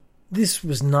This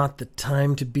was not the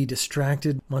time to be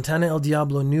distracted. Montana El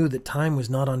Diablo knew that time was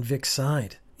not on Vic's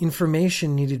side.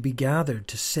 Information needed to be gathered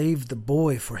to save the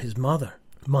boy for his mother.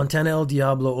 Montana El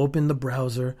Diablo opened the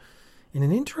browser, and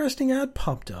an interesting ad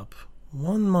popped up,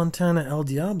 one Montana El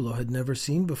Diablo had never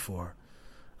seen before.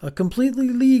 A completely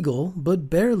legal, but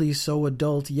barely so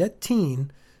adult yet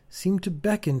teen, seemed to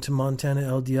beckon to Montana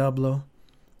El Diablo.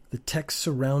 The text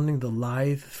surrounding the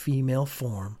lithe female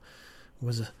form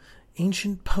was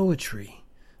ancient poetry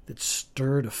that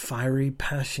stirred a fiery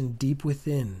passion deep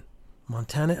within.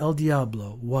 Montana El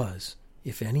Diablo was,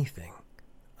 if anything,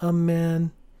 a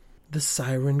man. The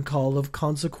siren call of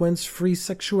consequence-free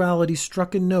sexuality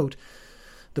struck a note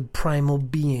the primal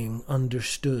being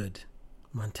understood.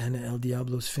 Montana El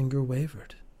Diablo's finger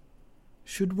wavered.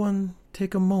 Should one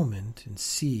take a moment and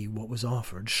see what was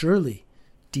offered? Surely,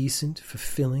 decent,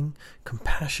 fulfilling,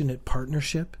 compassionate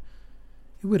partnership.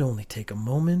 It would only take a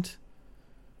moment.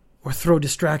 Or throw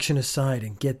distraction aside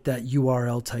and get that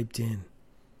URL typed in.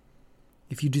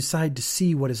 If you decide to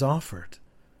see what is offered,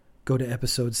 go to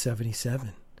episode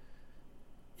 77.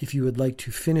 If you would like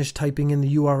to finish typing in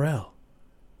the URL,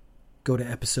 go to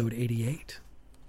episode 88.